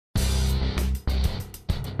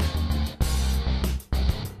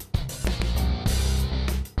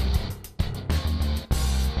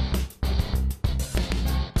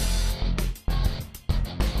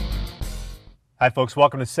Hi folks,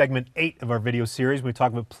 welcome to segment 8 of our video series. We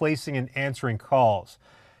talk about placing and answering calls.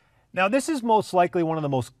 Now this is most likely one of the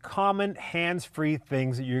most common hands-free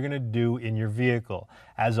things that you're going to do in your vehicle.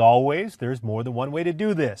 As always, there's more than one way to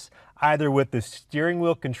do this, either with the steering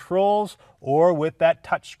wheel controls or with that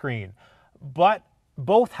touch screen. But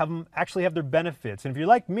both actually have their benefits. And if you're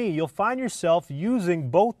like me, you'll find yourself using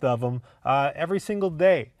both of them every single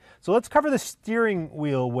day. So let's cover the steering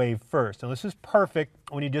wheel way first. And this is perfect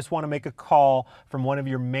when you just want to make a call from one of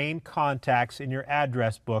your main contacts in your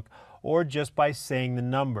address book or just by saying the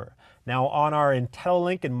number. Now on our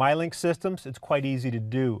IntelliLink and MyLink systems, it's quite easy to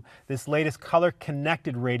do. This latest color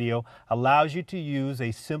connected radio allows you to use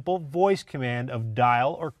a simple voice command of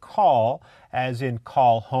dial or call, as in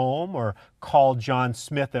call home or call John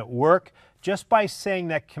Smith at work. Just by saying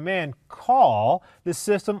that command, call, the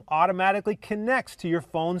system automatically connects to your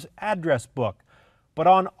phone's address book. But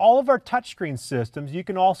on all of our touchscreen systems, you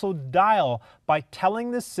can also dial by telling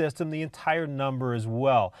the system the entire number as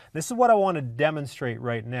well. This is what I want to demonstrate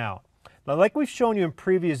right now. Now, like we've shown you in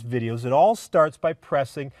previous videos, it all starts by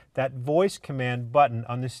pressing that voice command button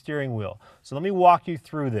on the steering wheel. So let me walk you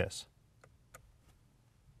through this.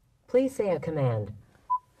 Please say a command.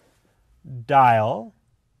 Dial.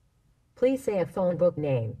 Please say a phone book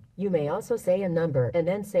name. You may also say a number and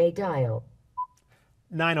then say dial.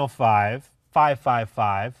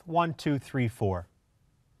 905-555-1234.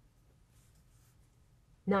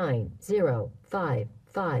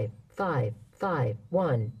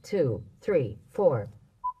 905555123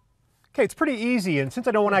 Okay, it's pretty easy, and since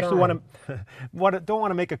I don't want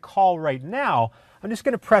to make a call right now, I'm just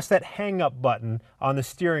going to press that hang up button on the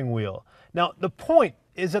steering wheel. Now, the point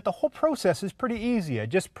is that the whole process is pretty easy. I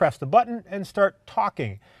just press the button and start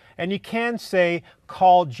talking. And you can say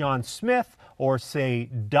call John Smith or say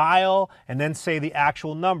dial and then say the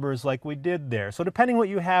actual numbers like we did there. So depending what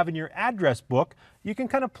you have in your address book, you can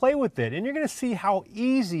kind of play with it, and you're going to see how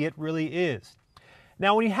easy it really is.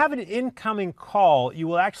 Now, when you have an incoming call, you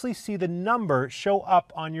will actually see the number show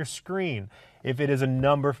up on your screen. If it is a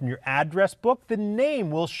number from your address book, the name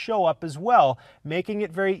will show up as well, making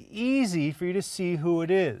it very easy for you to see who it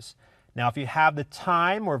is. Now, if you have the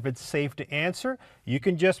time or if it's safe to answer, you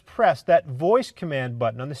can just press that voice command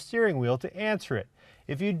button on the steering wheel to answer it.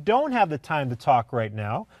 If you don't have the time to talk right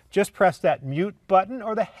now, just press that mute button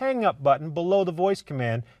or the hang up button below the voice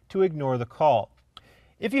command to ignore the call.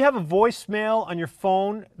 If you have a voicemail on your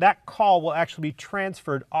phone, that call will actually be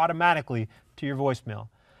transferred automatically to your voicemail.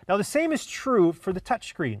 Now, the same is true for the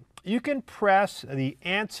touchscreen. You can press the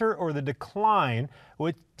answer or the decline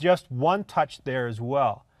with just one touch there as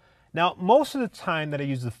well. Now, most of the time that I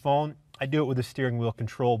use the phone, I do it with the steering wheel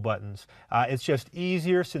control buttons. It's just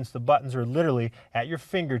easier since the buttons are literally at your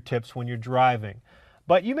fingertips when you're driving.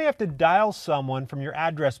 But you may have to dial someone from your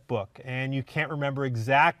address book and you can't remember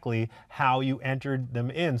exactly how you entered them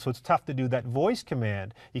in, so it's tough to do that voice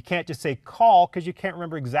command. You can't just say call because you can't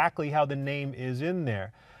remember exactly how the name is in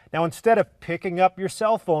there. Now, instead of picking up your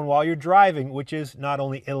cell phone while you're driving, which is not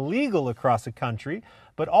only illegal across the country,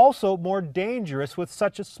 but also more dangerous with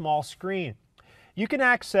such a small screen, you can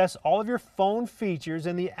access all of your phone features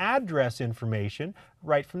and the address information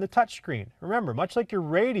right from the touchscreen. Remember, much like your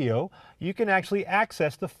radio, you can actually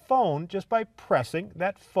access the phone just by pressing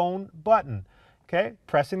that phone button. Okay?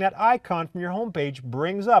 Pressing that icon from your homepage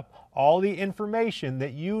brings up all the information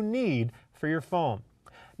that you need for your phone.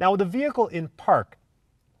 Now, with a vehicle in park,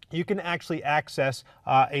 you can actually access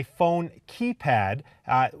a phone keypad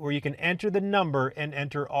where you can enter the number and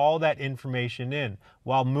enter all that information in.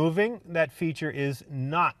 While moving, that feature is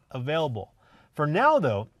not available. For now,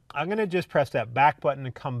 though, I'm going to just press that back button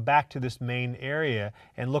and come back to this main area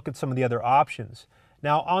and look at some of the other options.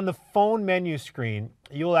 Now, on the phone menu screen,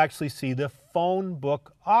 you'll actually see the phone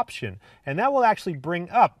book option, and that will actually bring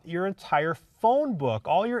up your entire phone book,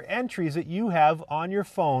 all your entries that you have on your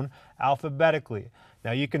phone alphabetically.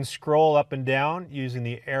 Now, you can scroll up and down using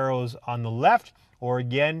the arrows on the left, or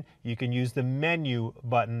again, you can use the menu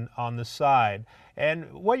button on the side.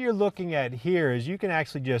 And what you're looking at here is you can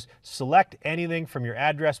actually just select anything from your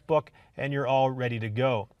address book and you're all ready to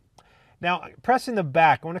go. Now, pressing the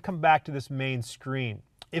back, I want to come back to this main screen.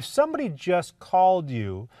 If somebody just called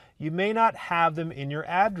you, you may not have them in your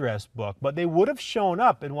address book, but they would have shown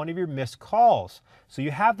up in one of your missed calls. So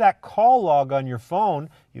you have that call log on your phone.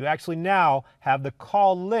 You actually now have the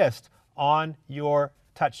call list on your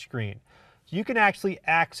touchscreen. You can actually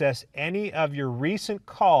access any of your recent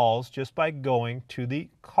calls just by going to the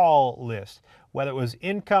call list, whether it was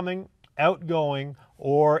incoming, outgoing,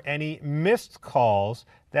 or any missed calls.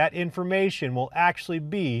 That information will actually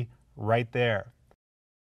be right there.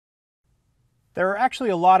 There are actually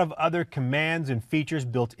a lot of other commands and features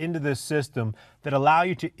built into this system that allow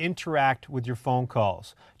you to interact with your phone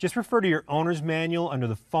calls. Just refer to your owner's manual under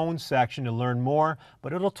the phone section to learn more,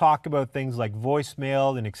 but it'll talk about things like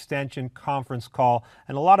voicemail, an extension, conference call,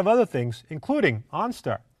 and a lot of other things, including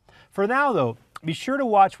OnStar. For now though, be sure to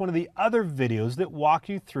watch one of the other videos that walk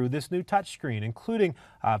you through this new touchscreen, including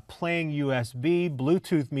playing USB,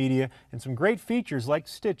 Bluetooth media, and some great features like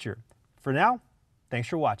Stitcher. For now, thanks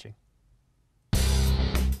for watching.